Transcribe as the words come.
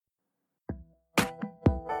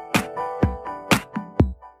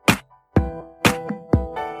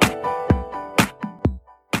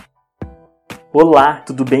Olá,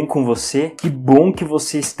 tudo bem com você? Que bom que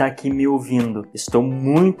você está aqui me ouvindo. Estou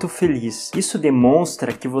muito feliz. Isso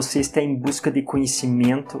demonstra que você está em busca de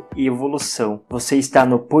conhecimento e evolução. Você está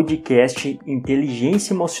no podcast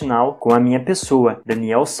Inteligência Emocional com a minha pessoa,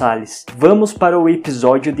 Daniel Sales. Vamos para o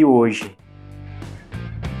episódio de hoje.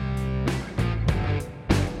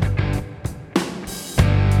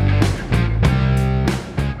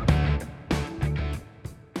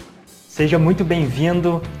 Seja muito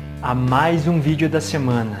bem-vindo a mais um vídeo da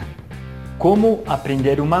semana. Como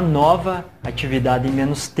aprender uma nova atividade em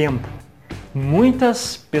menos tempo?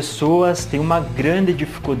 Muitas pessoas têm uma grande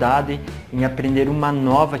dificuldade em aprender uma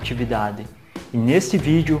nova atividade. E nesse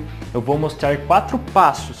vídeo eu vou mostrar 4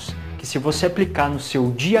 passos que, se você aplicar no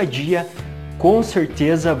seu dia a dia, com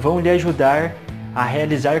certeza vão lhe ajudar a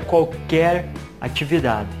realizar qualquer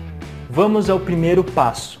atividade. Vamos ao primeiro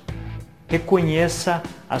passo. Reconheça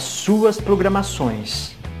as suas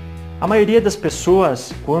programações. A maioria das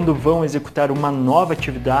pessoas, quando vão executar uma nova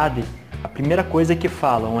atividade, a primeira coisa que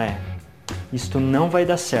falam é: isto não vai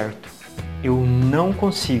dar certo, eu não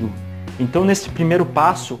consigo. Então, nesse primeiro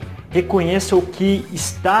passo, reconheça o que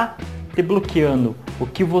está te bloqueando, o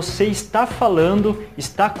que você está falando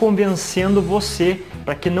está convencendo você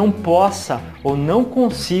para que não possa ou não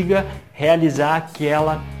consiga realizar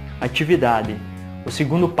aquela atividade. O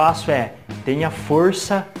segundo passo é: tenha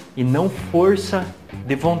força e não força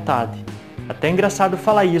de vontade. Até é engraçado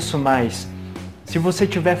falar isso, mas se você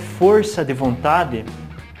tiver força de vontade,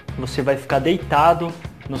 você vai ficar deitado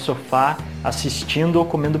no sofá assistindo ou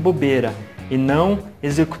comendo bobeira e não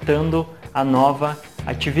executando a nova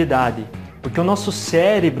atividade. Porque o nosso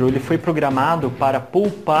cérebro ele foi programado para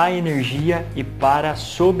poupar energia e para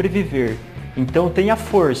sobreviver. Então tenha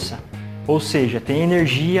força, ou seja, tenha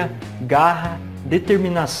energia, garra,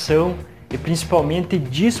 determinação e principalmente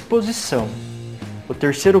disposição. O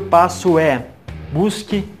terceiro passo é: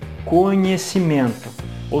 busque conhecimento,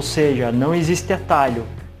 ou seja, não existe atalho.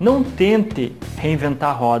 Não tente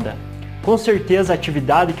reinventar a roda. Com certeza a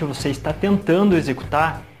atividade que você está tentando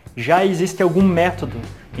executar já existe algum método.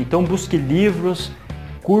 Então busque livros,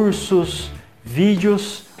 cursos,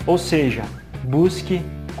 vídeos, ou seja, busque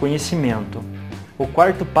conhecimento. O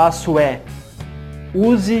quarto passo é: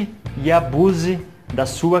 use e abuse da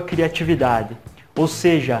sua criatividade. Ou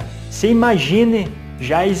seja, se imagine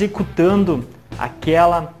já executando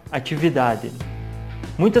aquela atividade.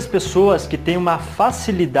 Muitas pessoas que têm uma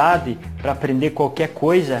facilidade para aprender qualquer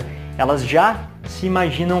coisa, elas já se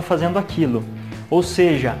imaginam fazendo aquilo. Ou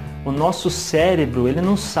seja, o nosso cérebro ele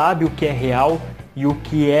não sabe o que é real e o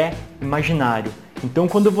que é imaginário. Então,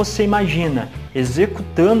 quando você imagina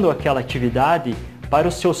executando aquela atividade, para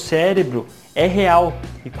o seu cérebro é real.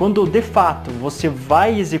 E quando de fato você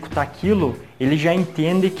vai executar aquilo, ele já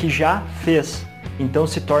entende que já fez. Então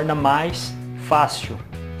se torna mais fácil.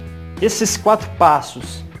 Esses 4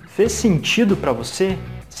 passos fez sentido para você?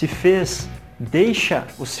 Se fez, deixa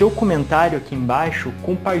o seu comentário aqui embaixo,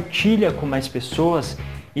 compartilha com mais pessoas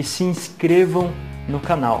e se inscrevam no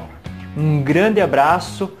canal. Um grande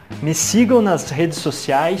abraço, me sigam nas redes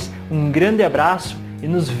sociais, um grande abraço e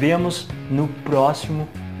nos vemos no próximo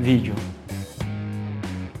vídeo.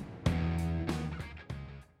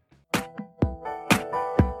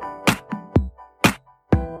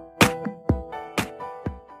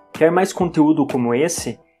 Quer mais conteúdo como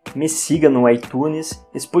esse? Me siga no iTunes,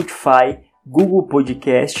 Spotify, Google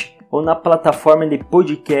Podcast ou na plataforma de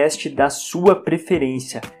podcast da sua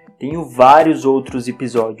preferência. Tenho vários outros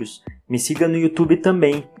episódios. Me siga no YouTube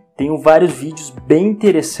também. Tenho vários vídeos bem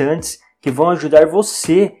interessantes que vão ajudar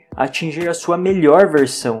você a atingir a sua melhor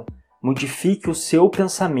versão. Modifique o seu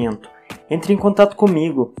pensamento. Entre em contato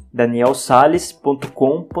comigo,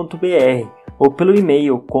 danielsales.com.br ou pelo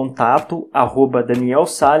e-mail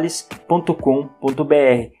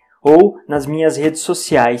contato@danielsales.com.br ou nas minhas redes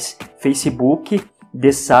sociais, Facebook,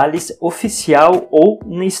 The Sales Oficial ou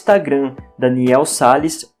no Instagram, Daniel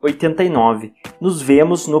Sales 89. Nos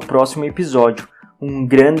vemos no próximo episódio. Um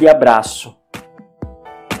grande abraço!